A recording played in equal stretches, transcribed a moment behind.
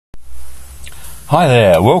Hi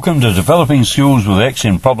there, welcome to Developing Skills with X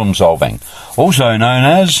in Problem Solving, also known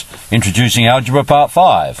as Introducing Algebra Part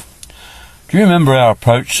 5. Do you remember our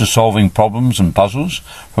approach to solving problems and puzzles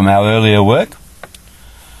from our earlier work?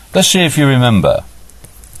 Let's see if you remember.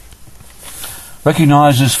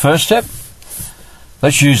 Recognise this first step?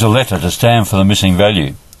 Let's use a letter to stand for the missing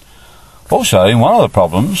value. Also, in one of the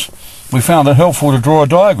problems, we found it helpful to draw a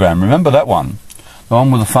diagram. Remember that one? The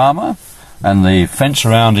one with the farmer and the fence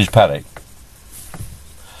around his paddock.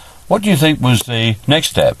 What do you think was the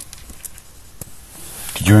next step?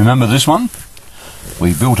 Did you remember this one?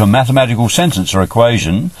 We built a mathematical sentence or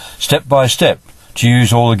equation step by step to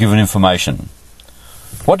use all the given information.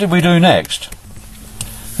 What did we do next?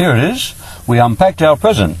 Here it is. We unpacked our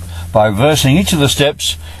present by reversing each of the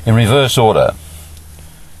steps in reverse order.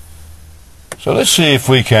 So let's see if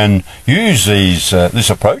we can use this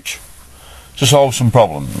approach to solve some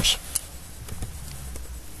problems.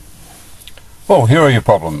 Well, here are your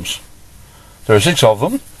problems. There are 6 of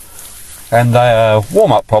them, and they are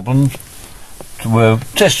warm-up problems to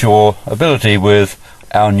test your ability with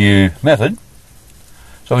our new method.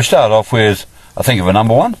 So we start off with, I think of a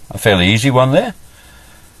number one, a fairly easy one there.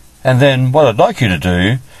 And then what I'd like you to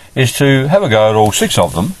do is to have a go at all 6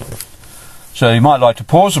 of them. So you might like to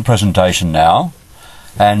pause the presentation now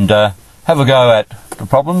and have a go at the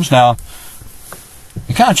problems. Now,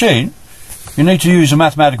 you can't cheat. You need to use a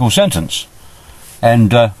mathematical sentence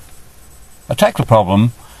and attack the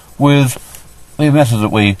problem with the method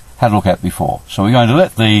that we had a look at before. So we're going to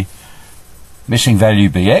let the missing value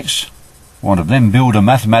be x. We want to then build a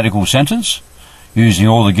mathematical sentence using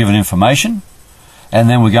all the given information, and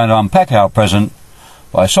then we're going to unpack our present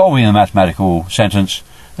by solving the mathematical sentence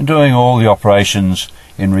and doing all the operations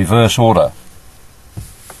in reverse order.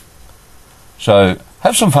 So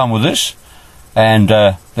have some fun with this, and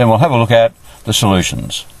then we'll have a look at the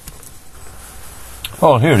solutions.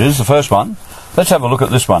 Well, here it is, the first one. Let's have a look at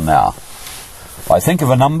this one now. I think of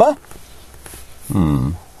a number.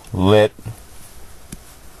 Let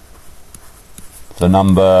the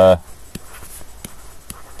number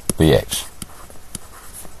be x.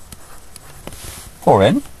 Or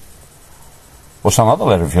n. Or some other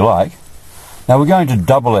letter if you like. Now we're going to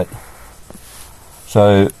double it.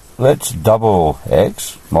 So let's double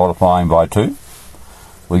x, multiplying by 2.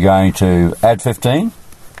 We're going to add 15.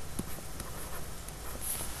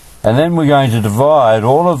 And then we're going to divide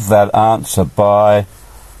all of that answer by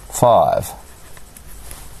 5.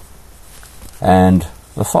 And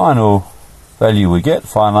the final value we get, the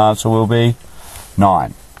final answer will be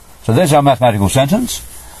 9. So there's our mathematical sentence.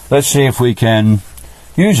 Let's see if we can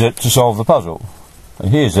use it to solve the puzzle. So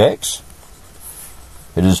here's x.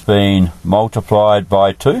 It has been multiplied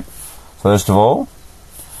by 2, first of all.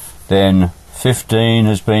 Then 15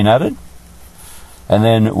 has been added. And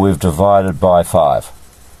then we've divided by 5.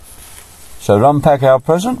 So to unpack our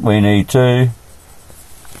present, we need to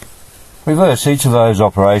reverse each of those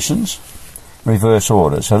operations in reverse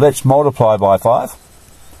order. So let's multiply by 5.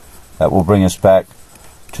 That will bring us back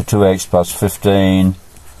to 2x plus 15,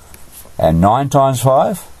 and 9 times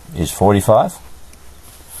 5 is 45.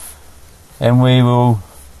 And we will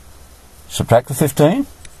subtract the 15,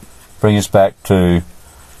 bring us back to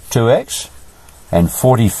 2x, and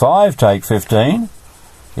 45 take 15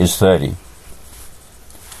 is 30.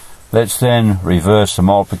 Let's then reverse the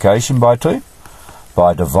multiplication by 2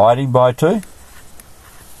 by dividing by 2.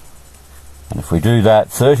 And if we do that,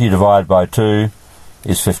 30 divided by 2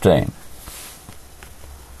 is 15.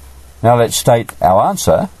 Now let's state our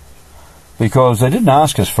answer, because they didn't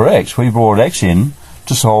ask us for x, we brought x in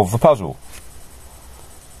to solve the puzzle.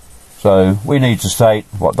 So we need to state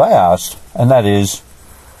what they asked, and that is,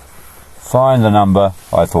 find the number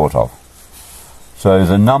I thought of. So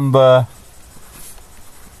the number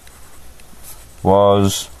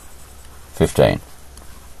was 15,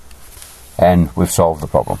 and we've solved the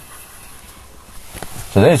problem.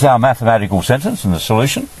 So there's our mathematical sentence and the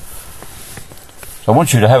solution. So I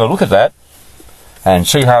want you to have a look at that and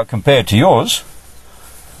see how it compared to yours,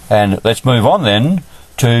 and let's move on then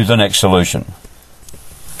to the next solution.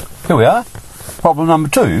 Here we are, problem number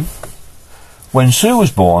 2. When Sue was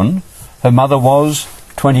born, her mother was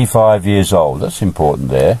 25 years old. That's important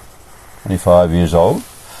there, 25 years old.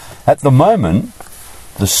 At the moment,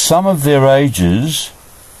 the sum of their ages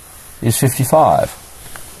is 55.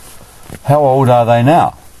 How old are they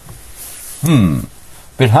now?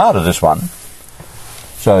 Bit harder this one.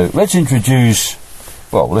 So let's introduce,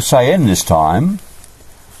 well, let's say n this time.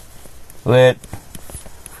 Let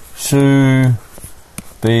Sue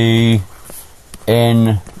be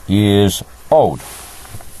n years old.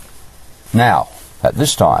 Now, at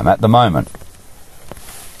this time, at the moment.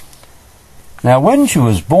 Now, when she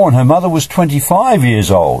was born, her mother was 25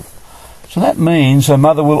 years old. So that means her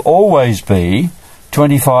mother will always be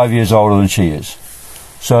 25 years older than she is.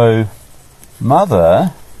 So,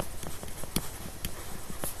 mother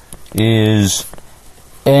is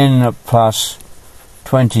n plus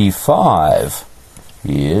 25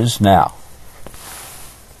 years now.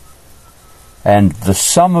 And the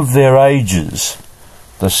sum of their ages,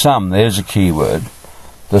 the sum, there's a key word,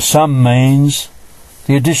 the sum means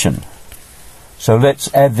the addition. So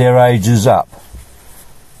let's add their ages up.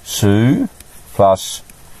 Sue plus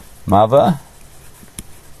mother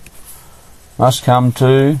must come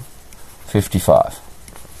to 55.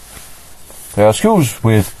 So our skills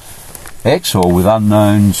with X, or with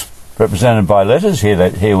unknowns represented by letters, here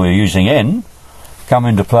we're using n, come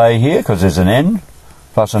into play here because there's an n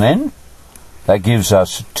plus an n. That gives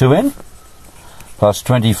us 2n plus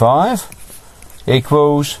 25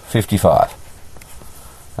 equals 55.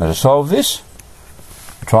 Now to solve this,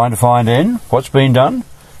 we're trying to find n. What's been done?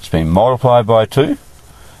 It's been multiplied by 2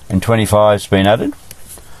 and 25's been added.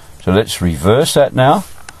 So let's reverse that now.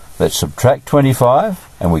 Let's subtract 25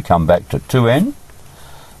 and we come back to 2n.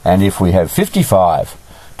 And if we have 55,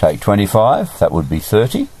 take 25, that would be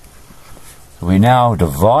 30. So we now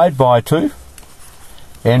divide by 2.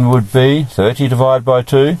 N would be 30 divided by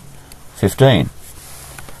 2, 15.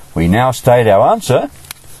 We now state our answer.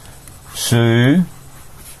 Sue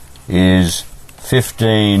is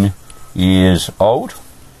 15 years old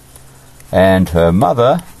and her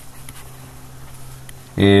mother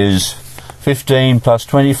is 15 plus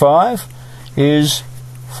 25 is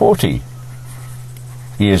 40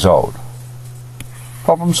 years old.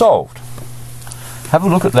 Problem solved. Have a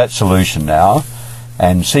look at that solution now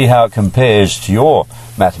and see how it compares to your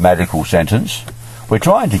mathematical sentence. We're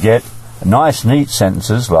trying to get nice, neat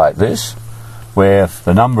sentences like this, where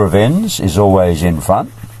the number of n's is always in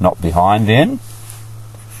front, not behind the n,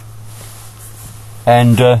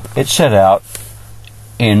 and it's set out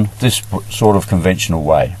in this sort of conventional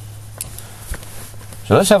way.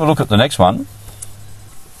 So let's have a look at the next one.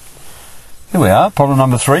 Here we are, problem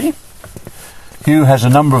number 3. Hugh has a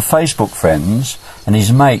number of Facebook friends and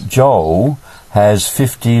his mate Joel has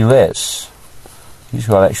 50 less. He's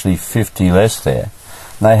got actually 50 less there.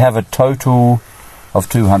 They have a total of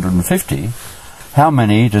 250. How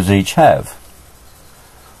many does each have?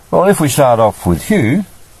 Well, if we start off with Hugh,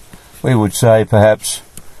 we would say perhaps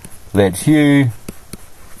let Hugh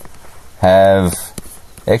have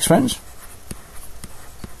X friends.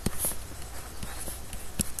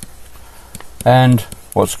 And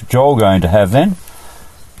what's Joel going to have then?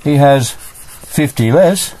 He has 50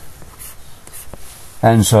 less,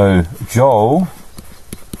 and so Joel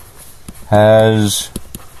has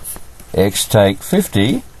X take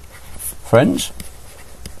 50 friends,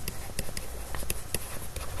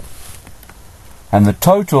 and the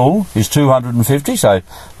total is 250, so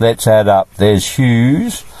let's add up. There's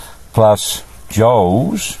Hugh's plus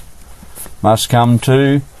Joel's must come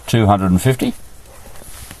to 250.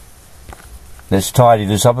 Let's tidy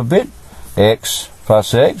this up a bit. X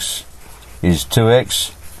plus X is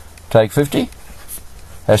 2X take 50.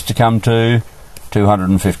 Has to come to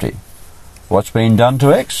 250. What's been done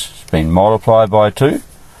to X? It's been multiplied by 2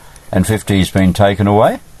 and 50 has been taken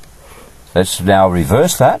away. Let's now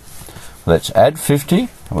reverse that. Let's add 50 and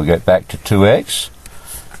we'll get back to 2X.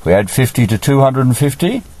 If we add 50 to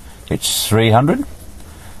 250, it's 300.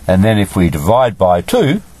 And then if we divide by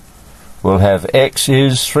 2, we'll have X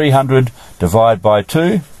is 300 divided by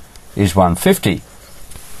 2 is 150.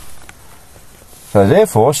 So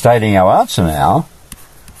therefore, stating our answer now,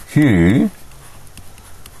 Hugh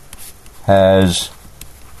has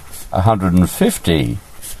 150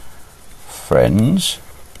 friends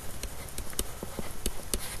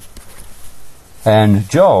and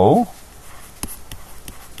Joel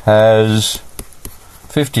has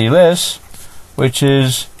 50 less, which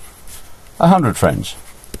is 100 friends.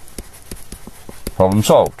 Problem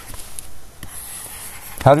solved.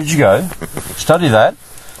 How did you go? Study that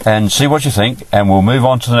and see what you think, and we'll move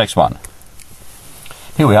on to the next one.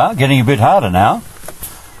 Here we are, getting a bit harder now.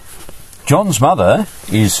 John's mother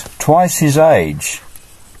is twice his age.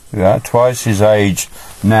 We are twice his age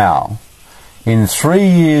now. In 3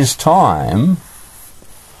 years' time,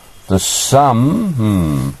 the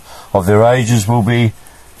sum of their ages will be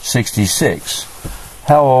 66.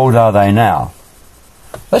 How old are they now?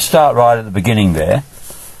 Let's start right at the beginning there.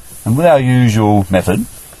 And with our usual method,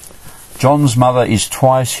 John's mother is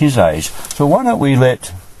twice his age. So why don't we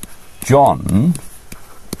let John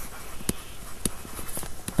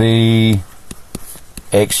be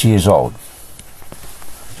X years old.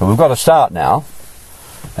 So we've got to start now.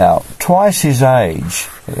 Now, twice his age,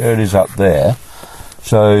 there it is up there.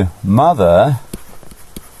 So, mother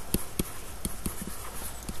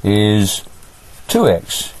is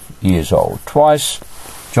 2x years old, twice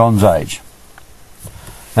John's age.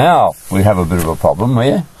 Now, we have a bit of a problem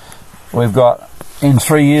here. We've got in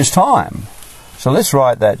 3 years' time. So let's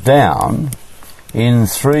write that down. In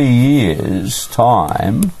 3 years'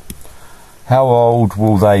 time, how old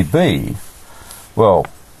will they be? Well,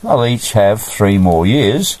 they'll each have 3 more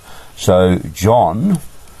years. So John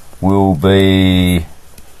will be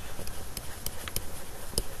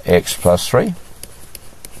x plus 3.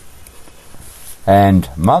 And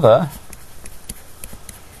mother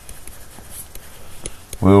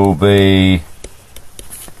will be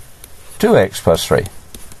 2x plus 3.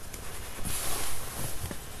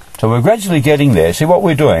 So we're gradually getting there. See what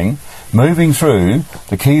we're doing? Moving through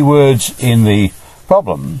the keywords in the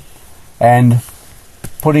problem and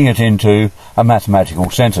putting it into a mathematical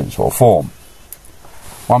sentence or form.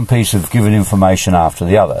 One piece of given information after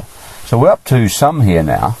the other. So we're up to sum here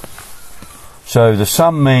now. So the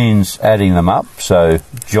sum means adding them up. So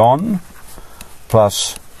John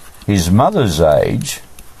plus his mother's age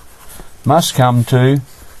must come to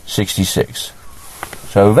 66.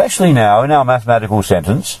 So we've actually now, in our mathematical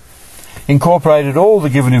sentence, incorporated all the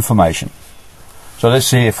given information. So let's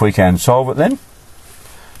see if we can solve it then.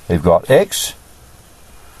 We've got x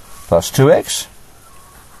plus 2x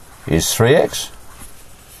is 3x,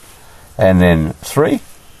 and then 3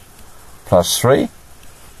 plus 3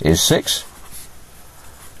 is 6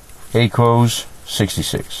 equals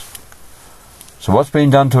 66. So what's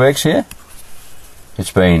been done to x here?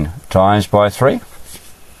 It's been times by 3,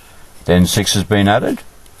 then 6 has been added.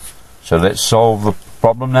 So let's solve the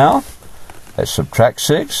problem now. Let's subtract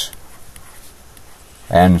 6,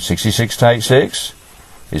 and 66 take 6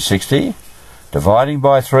 is 60. Dividing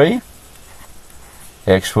by 3,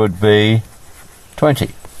 x would be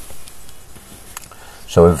 20.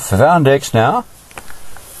 So we've found x now,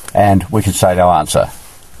 and we can say our answer.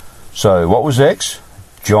 So what was x?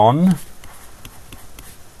 John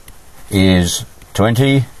is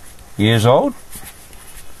 20 years old,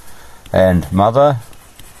 and mother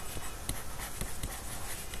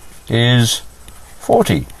is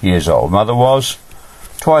 40 years old. Mother was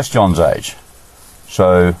twice John's age.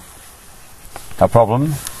 So our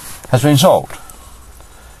problem has been solved.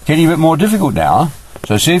 Getting a bit more difficult now,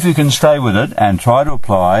 so see if you can stay with it and try to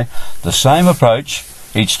apply the same approach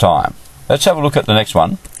each time. Let's have a look at the next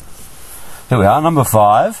one. Here we are, number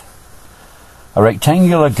 5. A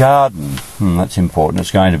rectangular garden. That's important. It's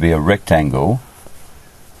going to be a rectangle.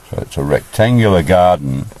 So it's a rectangular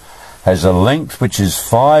garden. Has a length which is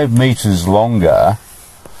 5 meters longer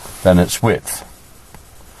than its width.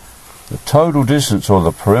 The total distance, or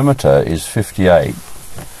the perimeter, is 58.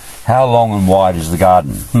 How long and wide is the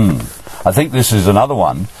garden? I think this is another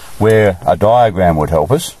one where a diagram would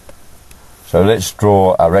help us. So let's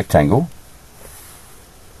draw a rectangle.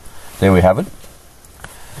 There we have it.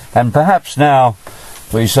 And perhaps now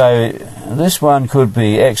we say this one could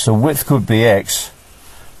be x, the width could be x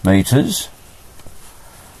meters,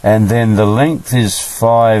 and then the length is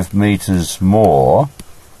 5 meters more,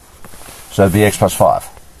 so it'd be x plus 5.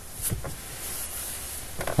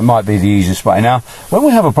 It might be the easiest way. Now, when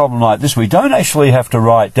we have a problem like this, we don't actually have to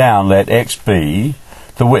write down let x be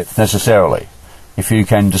the width necessarily. If you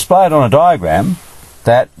can display it on a diagram,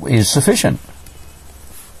 that is sufficient.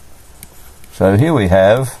 So here we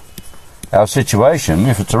have our situation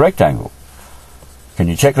if it's a rectangle. Can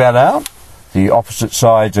you check that out? The opposite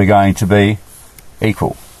sides are going to be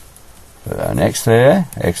equal. So an x there,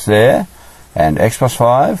 and x plus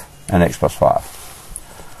 5, and x plus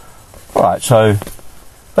 5. Alright, so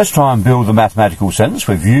let's try and build the mathematical sentence.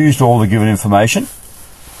 We've used all the given information.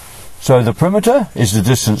 So the perimeter is the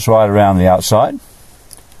distance right around the outside.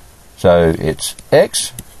 So it's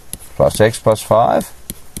x plus 5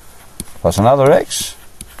 plus another x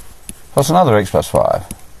plus another x plus 5.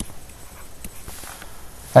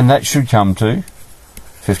 And that should come to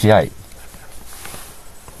 58.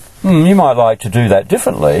 You might like to do that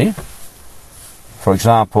differently. For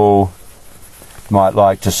example, you might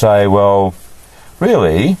like to say, well,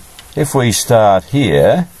 really, if we start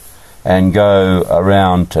here and go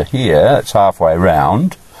around to here, it's halfway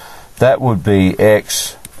round, that would be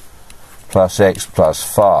x plus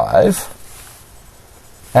 5,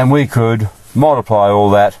 and we could multiply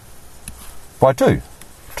all that by 2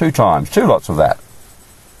 times, 2 lots of that,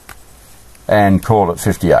 and call it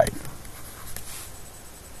 58.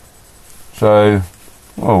 So,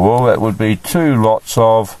 well, that would be 2 lots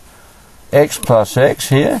of x plus x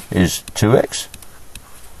here is 2x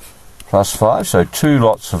plus 5, so 2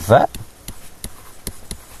 lots of that.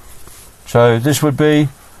 So this would be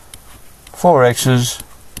 4x's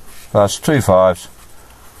plus 2 5s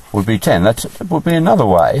would be 10. That would be another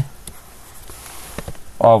way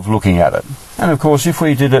of looking at it. And of course, if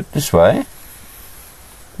we did it this way,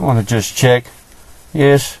 I want to just check,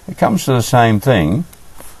 yes, it comes to the same thing.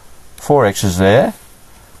 4x is there,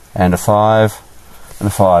 and a 5, and a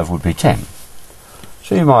 5 would be 10.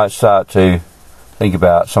 So you might start to think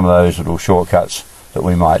about some of those little shortcuts that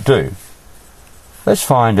we might do. Let's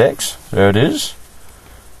find x. There it is.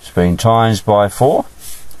 It's been times by 4,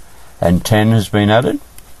 and 10 has been added.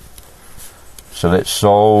 So let's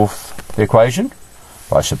solve the equation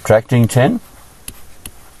by subtracting 10.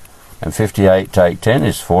 And 58 take 10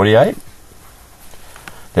 is 48.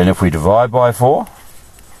 Then if we divide by 4,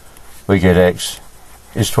 we get x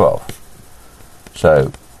is 12.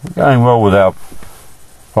 So we're going well with our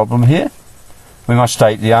problem here. We must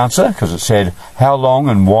state the answer because it said how long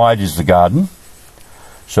and wide is the garden.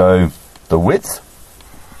 So the width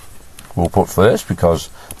we'll put first because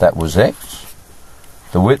that was x.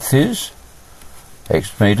 The width is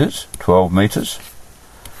x meters, 12 meters,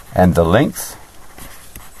 and the length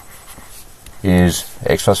is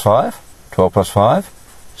x plus 5, 12 plus 5,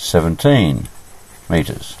 17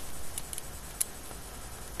 meters.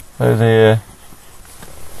 So there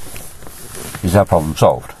is our problem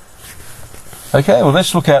solved. Okay, well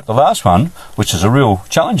let's look at the last one, which is a real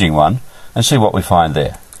challenging one, and see what we find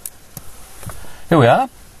there. Here we are.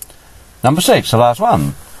 Number 6, the last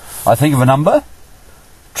one. I think of a number,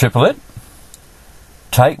 triple it,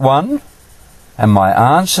 take 1, and my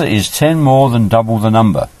answer is 10 more than double the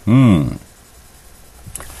number.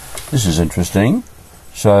 This is interesting.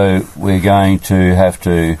 So we're going to have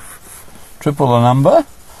to triple the number.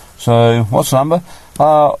 So what's the number?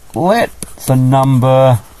 Let the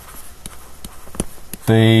number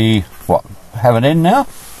be what? Have an n now.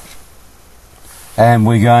 And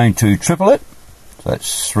we're going to triple it. So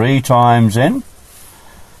that's 3 times n.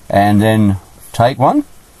 And then take 1.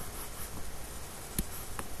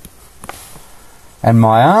 And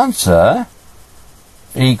my answer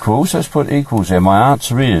equals, let's put equals there, my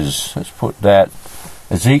answer is, let's put that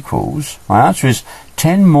as equals, my answer is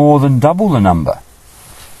 10 more than double the number.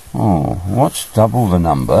 Oh, what's double the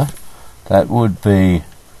number? That would be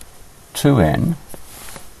 2n,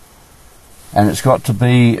 and it's got to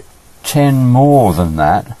be 10 more than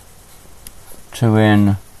that,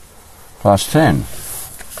 2n plus 10.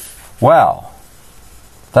 Wow,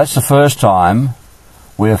 that's the first time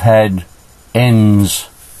we've had n's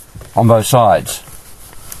on both sides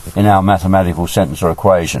in our mathematical sentence or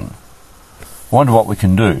equation. I wonder what we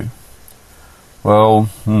can do. Well,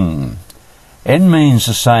 n means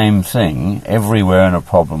the same thing everywhere in a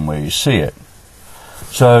problem where you see it.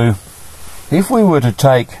 So if we were to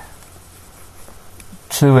take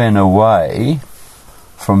 2n away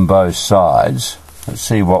from both sides, let's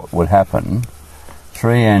see what would happen.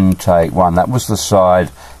 3n take 1, that was the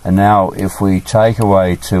side, and now if we take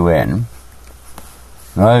away 2n,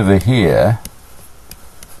 and over here,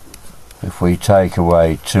 if we take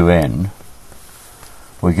away 2n,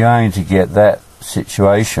 we're going to get that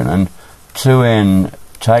situation, and 2n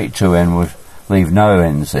take 2n would leave no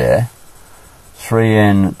n's there.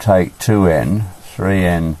 3n take 2n,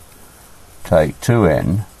 3n take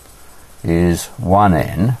 2n is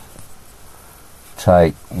 1n,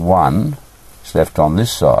 take 1, it's left on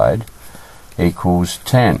this side, equals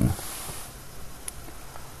 10.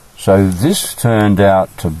 So this turned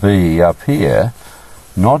out to be, up here,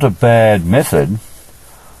 not a bad method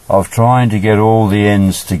of trying to get all the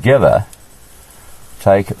n's together,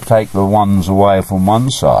 take the ones away from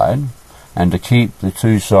one side, and to keep the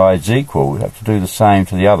two sides equal, we have to do the same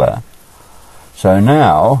to the other. So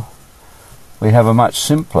now we have a much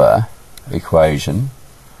simpler equation.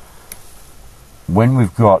 When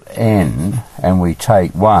we've got n and we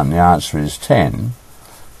take 1, the answer is 10.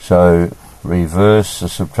 So reverse the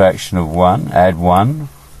subtraction of 1, add 1,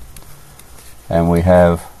 and we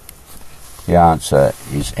have the answer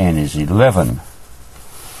is n is 11.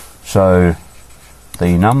 So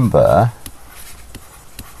the number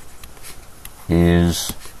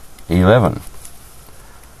is 11.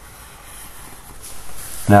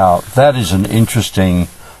 Now that is an interesting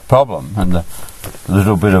problem and a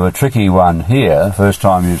little bit of a tricky one here, first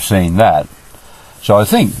time you've seen that. So I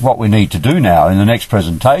think what we need to do now in the next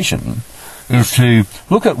presentation is to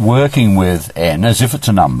look at working with n as if it's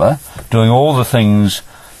a number, doing all the things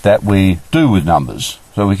that we do with numbers,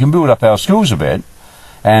 so we can build up our skills a bit,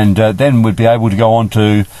 and then we'd be able to go on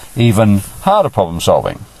to even harder problem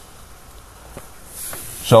solving.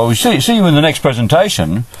 So we see you in the next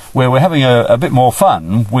presentation, where we're having a bit more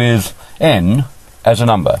fun with n as a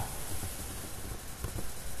number.